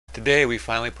Today we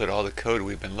finally put all the code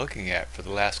we've been looking at for the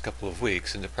last couple of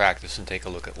weeks into practice and take a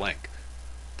look at LINQ.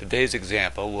 Today's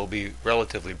example will be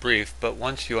relatively brief, but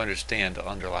once you understand the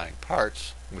underlying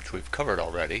parts, which we've covered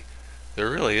already, there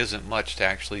really isn't much to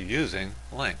actually using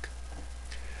LINQ.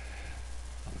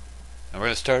 And we're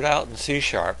going to start out in C#,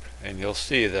 and you'll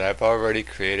see that I've already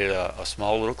created a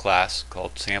small little class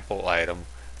called sample item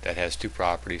that has two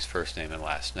properties, first name and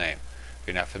last name. If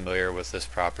you're not familiar with this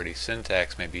property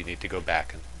syntax, maybe you need to go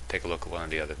back and take a look at one of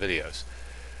the other videos.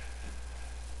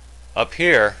 Up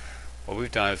here, what we've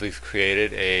done is we've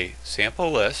created a sample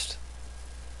list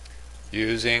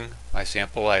using my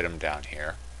sample item down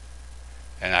here,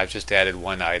 and I've just added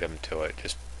one item to it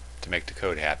just to make the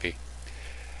code happy.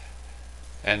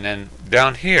 And then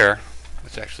down here,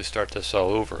 let's actually start this all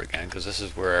over again, because this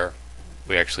is where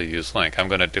we actually use LINQ. I'm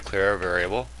going to declare a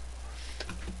variable,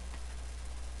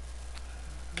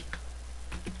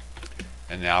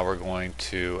 and now we're going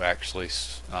to actually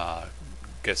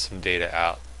get some data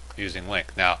out using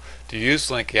LINQ. Now, to use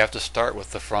LINQ, you have to start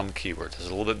with the from keyword. This is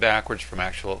a little bit backwards from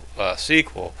actual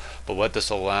SQL, but what this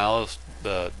allows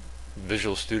the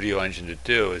Visual Studio Engine to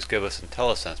do is give us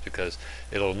IntelliSense, because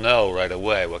it'll know right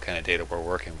away what kind of data we're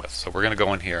working with. So we're going to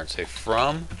go in here and say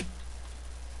from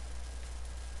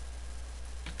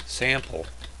sample.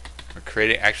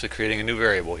 We're actually creating a new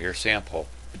variable here, sample,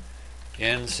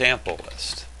 in sample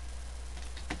list.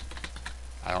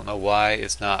 I don't know why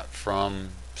it's not from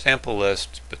sample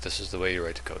list, but this is the way you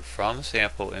write the code. From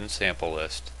sample in sample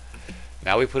list.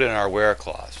 Now we put in our where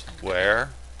clause. Where,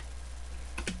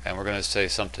 and we're going to say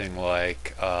something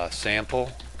like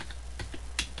sample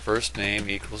first name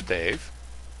equals Dave.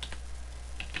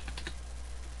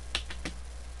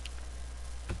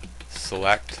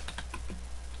 Select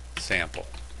sample.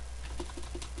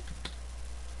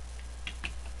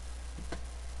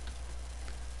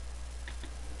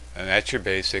 And that's your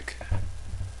basic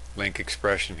LINQ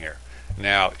expression here.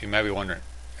 Now, you might be wondering,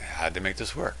 how did they make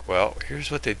this work? Well, here's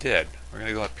what they did. We're going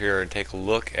to go up here and take a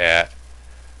look at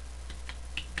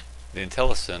the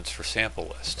IntelliSense for sample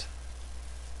list.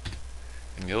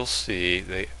 And you'll see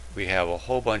we have a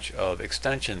whole bunch of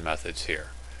extension methods here.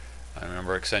 I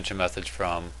remember extension methods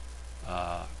from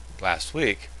last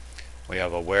week. We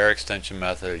have a where extension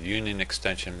method, a union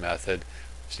extension method.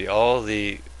 See, all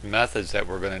the methods that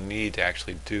we're going to need to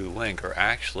actually do LINQ are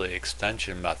actually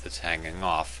extension methods hanging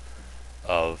off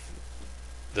of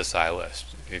this list.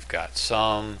 We've got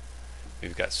sum,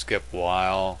 we've got skip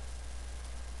while,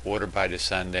 order by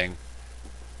descending.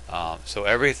 So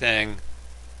everything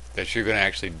that you're going to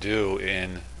actually do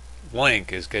in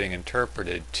LINQ is getting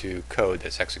interpreted to code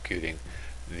that's executing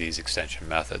these extension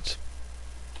methods.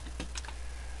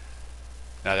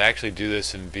 Now, to actually do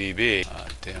this in VB,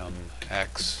 dim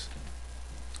x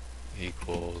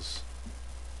equals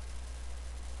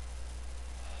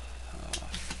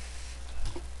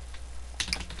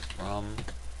from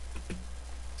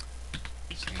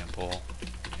sample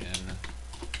in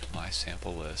my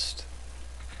sample list,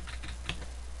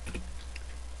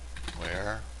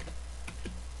 where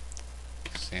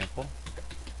sample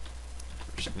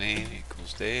first name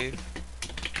equals Dave,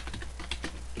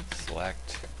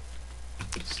 select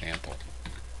sample.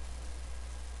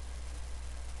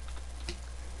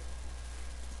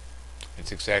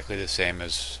 It's exactly the same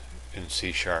as in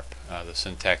C#. The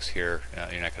syntax here,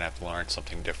 you're not going to have to learn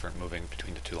something different moving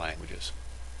between the two languages.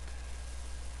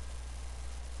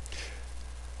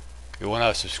 You want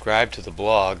to subscribe to the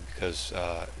blog, because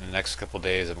in the next couple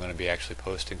days I'm going to be actually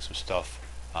posting some stuff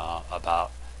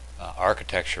about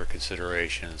architecture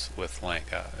considerations with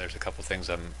LINQ. There's a couple things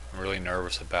I'm really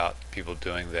nervous about people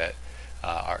doing that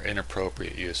are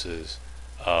inappropriate uses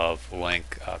of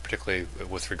LINQ, particularly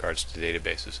with regards to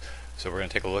databases. So we're going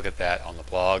to take a look at that on the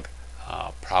blog.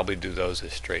 Probably do those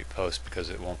as straight posts, because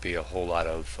it won't be a whole lot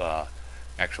of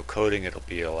actual coding. It'll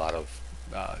be a lot of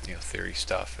theory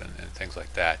stuff and things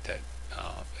like that that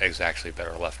is actually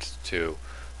better left to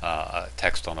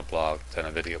text on a blog than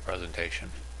a video presentation.